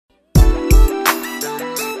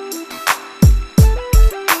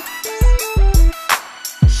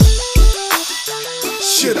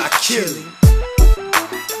Should I kill him?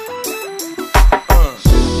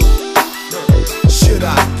 Should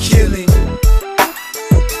I kill him?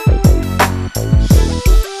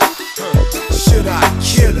 Should I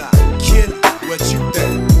kill him? What you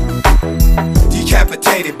think?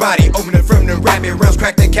 Decapitated body, open it from the rabbit rounds.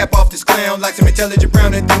 Crack that cap off this clown like some intelligent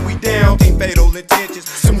brown, and then we down. Ain't fatal intentions.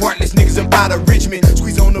 Some heartless niggas about a Richmond.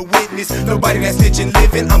 Squeeze on the witness. Nobody that's snitching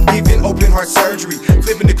living. I'm giving open heart surgery.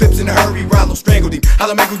 Flipping the clips in a hurry. Rollo strangled him.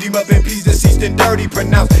 Hollow mangled him up in pieces. Deceased and dirty.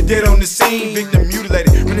 Pronounced dead on the scene. Victim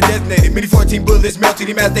mutilated. When it detonated. Many 14 bullets melted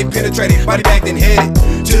him as they penetrated. Body back then headed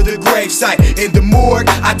to the grave site. In the morgue,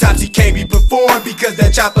 autopsy can't be performed because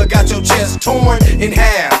that chopper got your chest torn in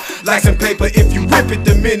half. Like some paper, if you rip it,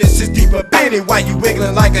 the menace is deep up in it. Why you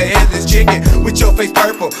wiggling like a headless chicken with your face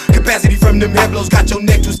purple? Capacity from them head blows got your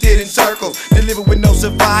neck twisted in circles. Delivered with no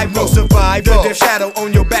survival. The death shadow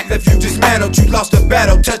on your back left you dismantled. You lost the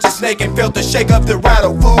battle, touched a snake and felt the shake of the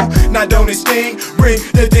rattle. Fool, now don't it sting? Ring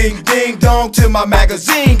the ding ding dong to my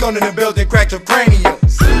magazine. Gone in the building, cracked your cranium.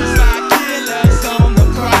 Suicide killers on the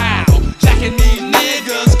prowl, jacking these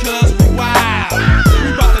niggas cause we wild.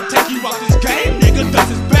 We bout to take you out this game, nigga,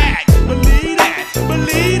 dust is back. Believe that,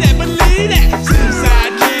 believe that, believe that.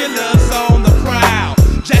 Suicide killers on the prowl,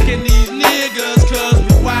 jacking these niggas cause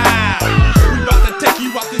we wild. We bout to take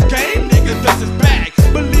you out this game, nigga, dust is back.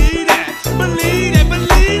 Believe that, believe that,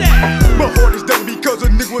 believe that. My heart is done because a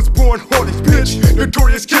nigga was born hardest, bitch.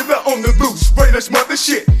 Notorious killer on the loose, right, that's mother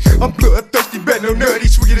shit. I'm bloodthirsty, bad no nutty,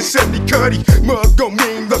 sweet as 70 cutty. Mug on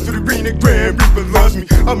me, love to the green and grand reaper loves me.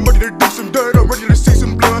 I'm ready to do some dirt, I'm ready to see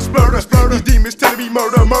some blood splurter. These demons telling me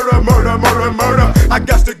murder, murder, murder, murder, murder. I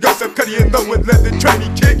got to go some cutty and low and let the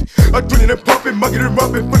trainee kick. Adrenaline and pumping, mugging and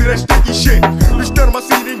rubbing, full of that sticky shit. Reach down on my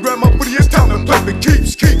seat and grab my booty, it's time to play the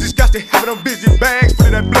keeps. Just got to have it on busy bags, full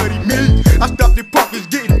of that bloody meat. I stopped the pump, it's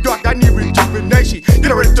getting dark, I need rejuvenation.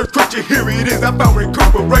 Get ready to crunch it, here it is, I found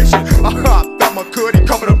recuperation. I hopped out my cutty,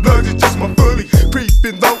 cover the blood, it's just my bully.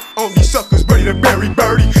 Creeping low on these suckers, ready to bury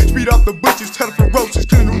birdie. Speed off the bushes, tell ferocious,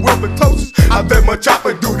 killing the world the closest. I let my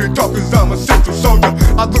chopper do the talk, cause I'm a central soldier.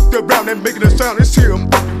 I looked around and making a sound, it's here, I'm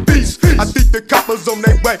fucking beast. I think the coppers on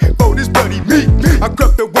their way for this bloody meat. I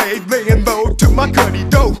crept away, laying low to my cutty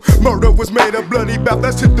dough. Murder was made of bloody bath,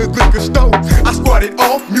 let's hit the liquor stove. I squatted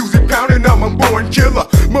off, music pounding, I'm a born killer.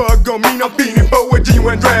 Mug on me, I'm feeding for a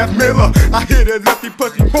genuine draft Miller. I hit a lefty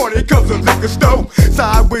pussy horny, comes a liquor stove.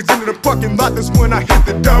 Sideways into the parking lot, that's when I hit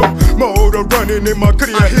the door. Motor running in my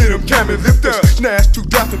cutty, I hit him, camera lifter. Snatched 2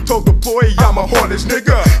 drops and told the boy I'm a hornets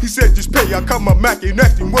nigga. He said just pay, I caught my Mac and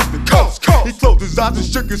asked him what's the cost. He closed his eyes and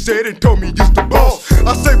shook his head and told me it's the boss.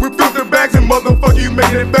 I say we filled the bags and motherfucker you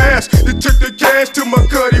made it fast. They took the cash to my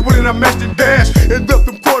cutty when I matched the dash and left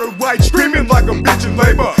them quarter white screaming like a bitch in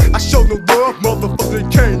labor. I show no love, motherfucker,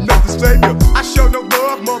 that can't nothing save you. I show no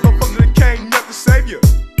love, motherfucker, that can't nothing save you.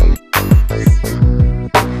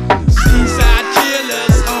 Suicide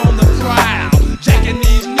killers on the prowl, jacking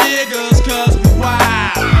these niggas cause we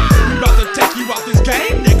wild. We bout to take you out this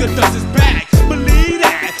game, nigga, dust is back. Believe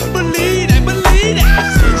that, believe that, believe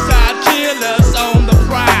that. Suicide killers on the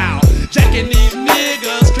prowl, jacking these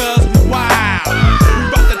niggas cause we wild. We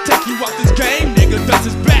bout to take you out this game, nigga, dust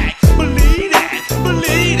is back. Believe that,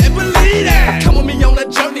 believe that, believe that. Come with me on a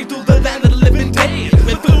journey through the land of the living dead.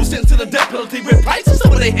 When fools sent to the death penalty with prices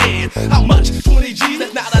over their head. How much? 20 G's,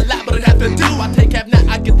 that's not a lot, but it have to do. I take half now,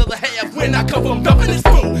 I get the other half when I come from dumping his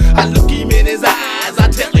food. I look him in his eyes, I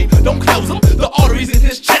tell him, don't close him. The arteries in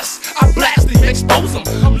his chest, I blast him, expose him.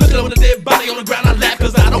 I'm looking over the dead body on the ground, I laugh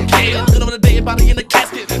cause I don't care. Looking over the dead body in the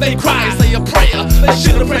casket, they cry and say a prayer. They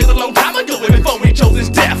should've prayed a long time ago before he chose his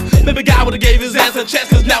death. Maybe God would've gave his ass a chance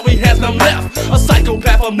cause now he has none left. A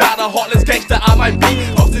psychopath, I'm not a heartless gangster, I might be.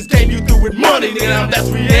 Host this game you through with money, now that's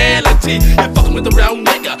reality. You're fucking with the round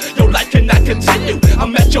nigga, your life cannot continue.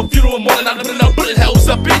 I'm at your funeral morning, I'm living up bullet holes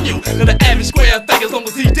up in you. Now the average square thing, as long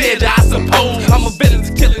as he's dead, I suppose. I'm a villain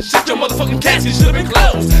that's killing shit, your motherfucking casket should've been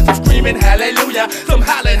closed. Some screaming hallelujah, some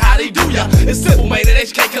hollering howdy do ya. It's simple, man, that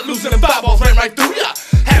HK cut loose and the fireballs ran right through ya.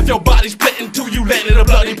 Half your body split in two, you landed a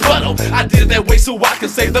bloody puddle. I did it that way so I could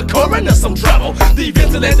save the coroner some trouble. The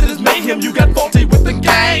events that led to this mayhem, you got faulty with the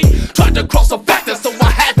game. Tried to cross a factor, so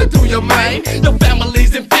I had to do your main. Your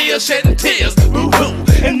family's in fear, shedding tears, boo-hoo.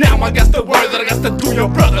 And now I got the word that I got to do your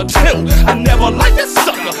brother too. I never liked that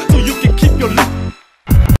sucker, so you can keep your loot.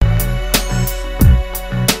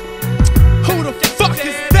 Who the fuck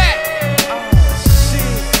is that?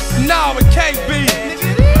 No, it can't be.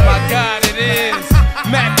 My God, it is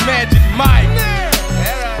Magic Mike.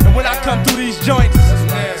 And when I come through these joints,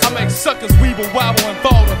 I make suckers weeble wobble and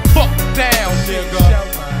fall the fuck down, nigga.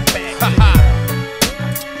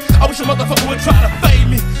 I wish a motherfucker would try to fade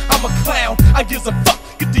me. I'm a clown, I gives a fuck.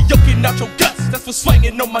 Get the yoking out your guts, that's for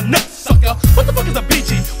swinging on my nuts, sucker. What the fuck is a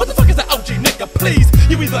BG? What the fuck is an OG, nigga? Please,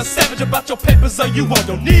 you either a savage about your papers or you on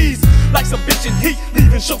your knees. Like some bitch in heat,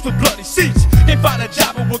 leaving shows with bloody seats. Can't find a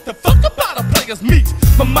job, but what the fuck about a player's meet?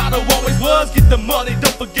 My motto always was, get the money,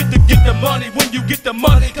 don't forget to get the money. When you get the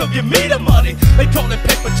money, come give me the money. They call it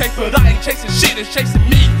paper chase, but I ain't chasing shit, it's chasing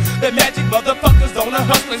me. The magic motherfuckers on a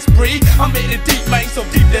hustling spree. I'm in it deep, man, so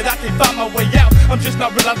deep that I can't find my way out. I'm just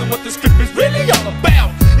not realizing what the script is really all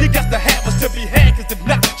about. You got to have us to be had, cause if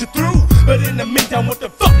not, you're through. But in the meantime, what the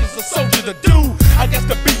fuck is a soldier to do? I guess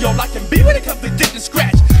to be all I can be when it comes to getting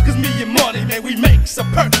scratched. Cause me and money, man, we make a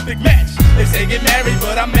perfect match. They say get married,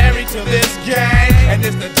 but I'm married to this gang. And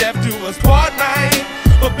it's the death do us part, man.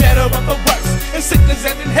 For better or for worse, in sickness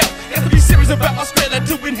and in health. Got to be serious about my spread, I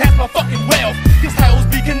do enhance my fucking wealth. These hoes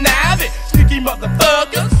be conniving, sneaky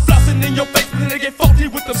motherfuckers. Flossing in your face, but then they get faulty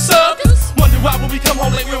with them suckers. Wonder why when we come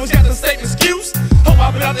home late, we always got the same excuse. Hope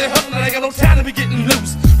I've been out there hustling, I ain't got no time to be getting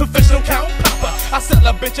loose. Professional count popper, I sell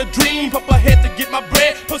a bitch a dream. Pop a head to get my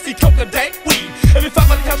bread, pussy, coke, and dank weed. Every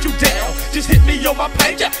 500 count you down, just hit me on my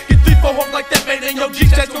pager. Get 3-4 hoes like that, man, and your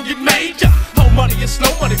G-stats gon' get major. Whole money is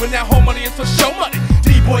slow money, when that whole money is for show money.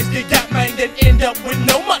 D-boys get got, man, then end up with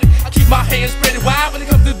no money. I keep my hands spread wide when it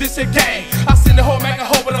comes to this here game. I send the whole Mac a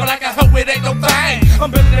hoe, but I'm like a hoe, it ain't no thing.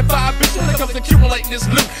 I'm better than 5 bitches when it comes to accumulating this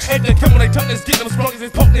loot. And then come when they turn this, get them strong as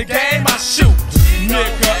it's poking the game, I shoot.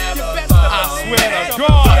 Nigga, I swear to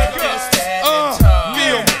God.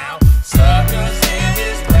 Feel me.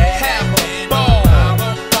 Have a ball.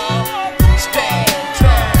 Stand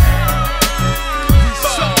tall.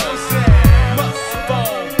 Suckers must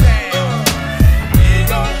fall down. We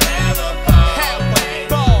gon' have a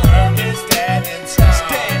ball. Stand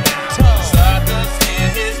tall. Suckers in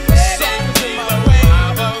his bed and we gon'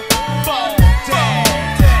 have a fall down.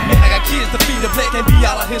 Man, I got kids to feed, the plate can't be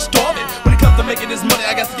all out here starving. When it comes to making this money,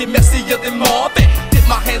 I got to get messier than Marvin. Dip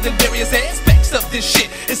my hands in various aspects of this shit.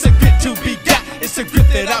 It's a grip to be got, it's a grip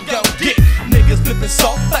that I'm gon' get. Niggas flipping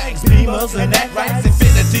soft things, Beamers and that rights,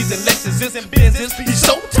 Infinities and Lexuses and Benzes. He's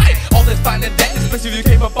so tight, all this fine and dandy, especially if you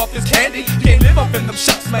came up off this candy. Can't live up in them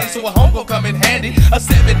shops, man, so a home gon' come in handy. A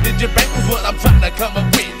 7-digit bank was what I'm trying to come up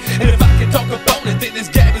with. And if I can talk about it, then this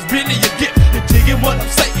gag is really a gift. You're digging what I'm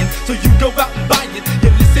saying, so you go out and buy it. You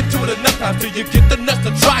listen to it enough times till you get the nuts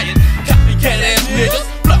to try it. Copycat ass niggas,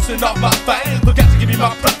 flossing off my fame. Forgot to give me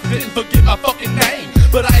my profit, didn't forget my fucking name.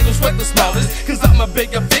 But I ain't gon' sweat the smallest, cause I'm a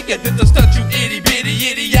bigger figure than the stunt you itty bitty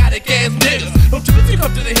idiotic ass niggas. Don't trip if you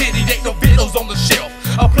come to the hitty, ain't no videos on the shelf.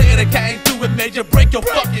 I'll play the game through it, major break your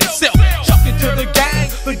fucking self. Chuck into the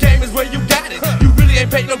game is where you got it. You really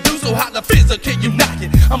ain't paid no dues, so how the fizzer can you knock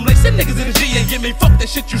it? I'm lacing niggas in the G and give me fuck that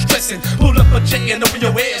shit you stressin'. Pull up a J and open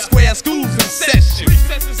your ass, square schools in session.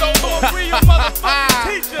 Recess is over, free your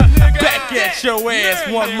motherfucking teacher, nigga. Back at your ass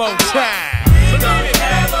one more time.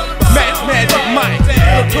 Match Magic Mike,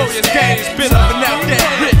 notorious gang is spit up and out that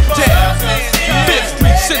rich jazz. 5th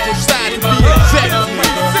Street Central Side to be exact.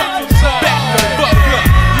 Back the fuck up,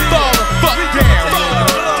 fall the fuck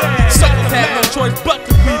down. Suckers have no choice but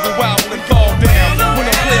to weave the wild and fall down. When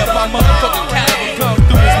I play up my motherfucking caliber comes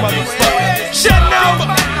through this motherfucker. Shut up, now.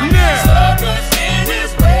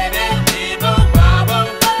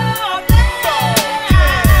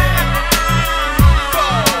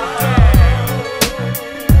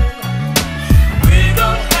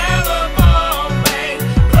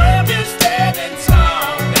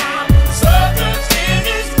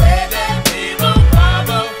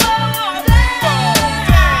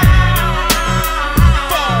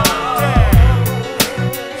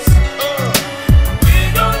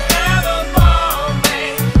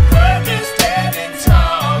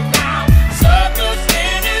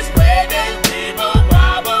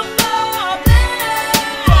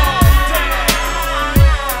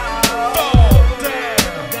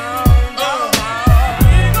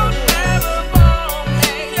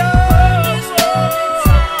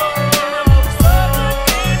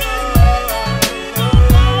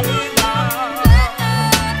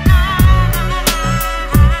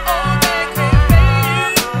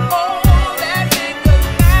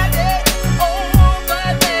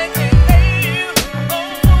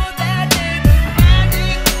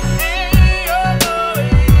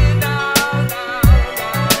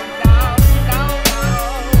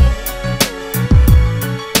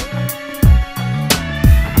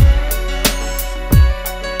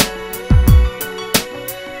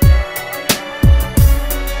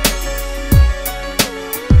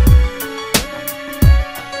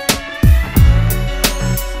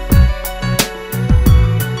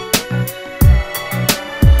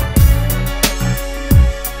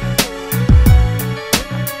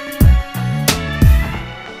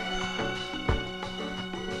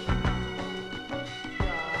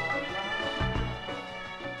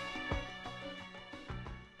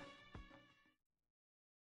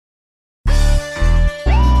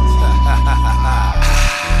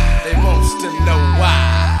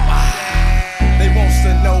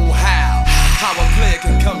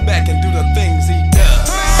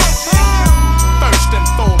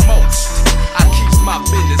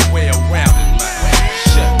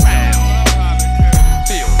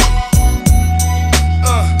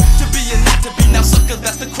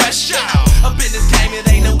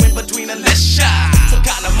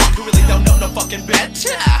 fucking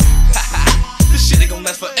better. This shit ain't gon'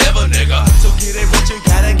 last forever, nigga. So get it what you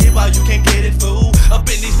gotta get while you can't get it, fool. Up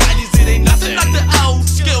in these 90s, it ain't nothing like the old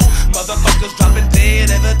school. Motherfuckers dropping dead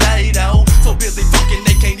every day, though. So busy fucking,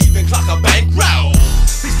 they can't even clock a bankroll.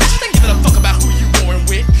 These bitches ain't giving a fuck about who you born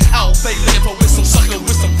with. All they live for with some sucker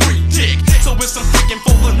with some free dick. So with some freaking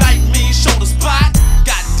for the night, mean shoulder spot.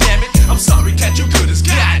 God damn it, I'm sorry, cat, you good as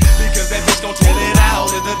God. Because that bitch gon' tell it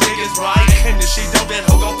out if the dick is right. And if she don't, that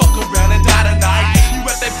hoe gon' fuck around and die tonight. You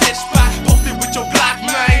at that bitch spot, posted with your block,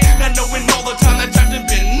 man. Not knowing all the time that trap done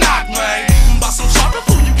been knocked, man. By some sharper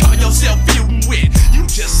fool you call yourself feuding with. You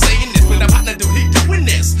just saying this when I'm hot to do, he doing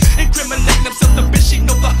this. Incriminating himself, the bitch, she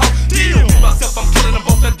know the whole deal. Myself, I'm killing them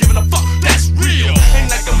both, not giving a fuck, that's real. Ain't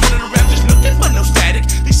like I'm running around just looking for no static.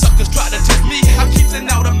 These suckers try to test me, I keep an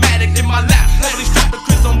automatic in my lap. Heavily strapped with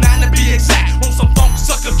Chris on 9 to be exact. Want some funk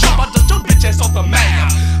sucker jump, I dust your bitch ass off the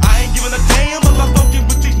map. I ain't giving a damn about fucking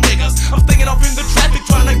with these niggas. I'm staying off in the traffic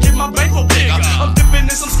trying to get my bankroll bigger. I'm dipping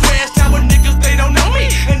in some squares town with niggas, they don't know me.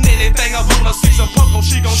 And anything I wanna see some punk on,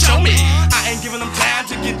 she gon' show me. I ain't giving them time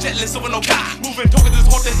to get jealous over no guy. Moving tokens is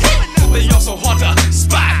hard to hit, they also hard to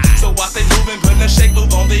spot. So while they moving, putting a shake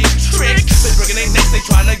move on these tricks. They breaking their necks, they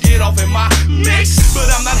trying to get off in my mix. But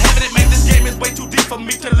I'm not having it, man, this game is way too deep for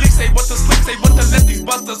me to leak. Say what to sleep, say what to let these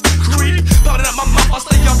busters creep. Pounding out my mouth, I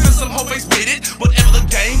stay off in some whole face with it. Whatever the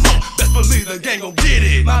game want, best believe the gang gon' get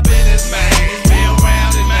it. My business, man, is real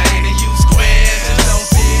rounded, man, and you square just don't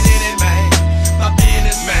fit in it, man. My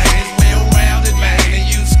business, man, is real rounded, man, and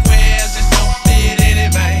you squares just don't fit in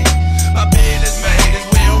it, man. My business, man, is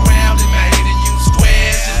real rounded, man, and you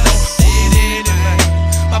squares just don't fit in it, man.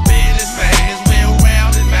 My business, man, is real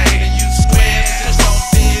rounded, man, and you squares just don't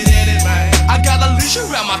fit in it, man. I got a leash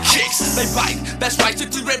around my kicks, they bite. That's right,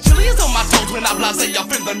 60 reptilians on my toes when I blase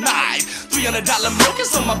off in the night. $300 milk is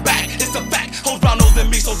on my back, it's a fact. Hold brown nose and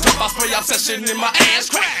me so tough, I spray obsession in my ass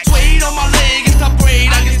crack. Suede on my leg, it's top grade,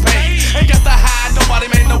 I get paid. Ain't got the hide, nobody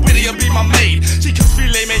made no video be my maid. She cooks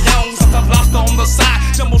filet mignon, sometimes lobster on the side.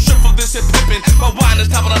 Jumbo shrimp for this hip pippin', my wine is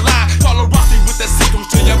top of the line. Carlo Rossi with that sequence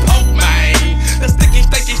to your poke, man. That sticky,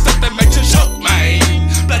 stanky stuff that makes you choke, man.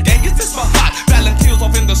 Black Angus is my hot, Valentine's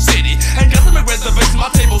off in the city. Ain't got some reservations, my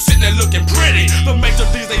table sitting there looking pretty. The major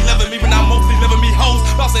D's, they loving me when I'm mostly living me hoes.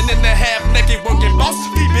 Bouncing in the half naked, working boss,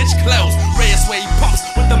 be bitch clothes. Red suede pumps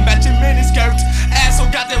with the matching mini skirts. Ass so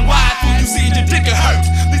goddamn wide, fool, you see your dick it hurt.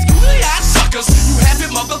 These googly eyed suckers, you happy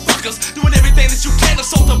motherfuckers, doing everything that you can to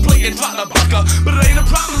sort to play and drop the bunker. But it ain't a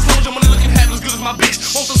problem as long as your money looking half as good as my bitch.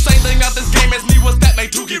 Want the same thing out this game as me, what's that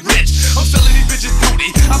made to get rich? I'm selling these bitches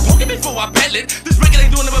booty, I'm poking before I pet it. This record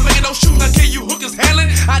ain't doing it but making no shoes, now can you hookers handle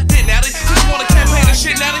it? I did now, they just wanna campaign and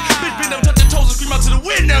shit now. Bitch, been up, touch your toes and scream out to the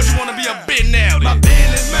wind now. You wanna be a bit now. My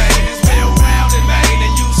business, man, is real rounded, man,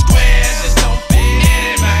 and you squares just don't fit in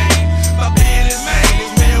it, man. My business, man,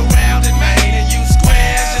 is real rounded, man, and you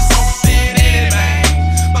squares just don't fit in it, man.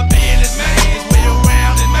 My business, man, is real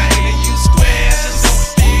rounded, man, and you squares just don't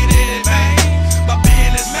fit in it, man. My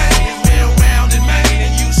business, man, is real rounded, man,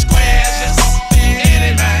 and you squares just don't fit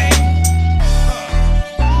in it, man.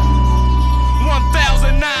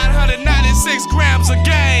 1,996 grams a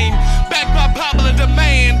game, backed by popular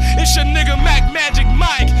demand. It's your nigga Mac Magic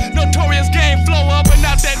Mike, notorious game flow up and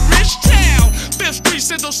out that rich town. 5th Street,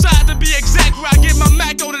 Central Side to be exact, where I get my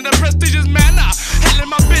Mac out in a prestigious manner. Handling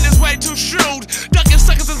my business way too shrewd. Ducking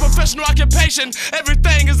suckers is professional occupation.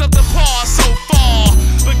 Everything is up to par so far.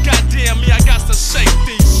 But goddamn me, I got to shake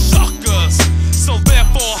these suckers. So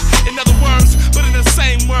therefore, in other words, but in the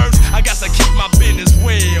same words, I got to keep my business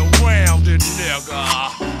well rounded,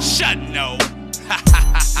 nigga. Shut no. Ha ha.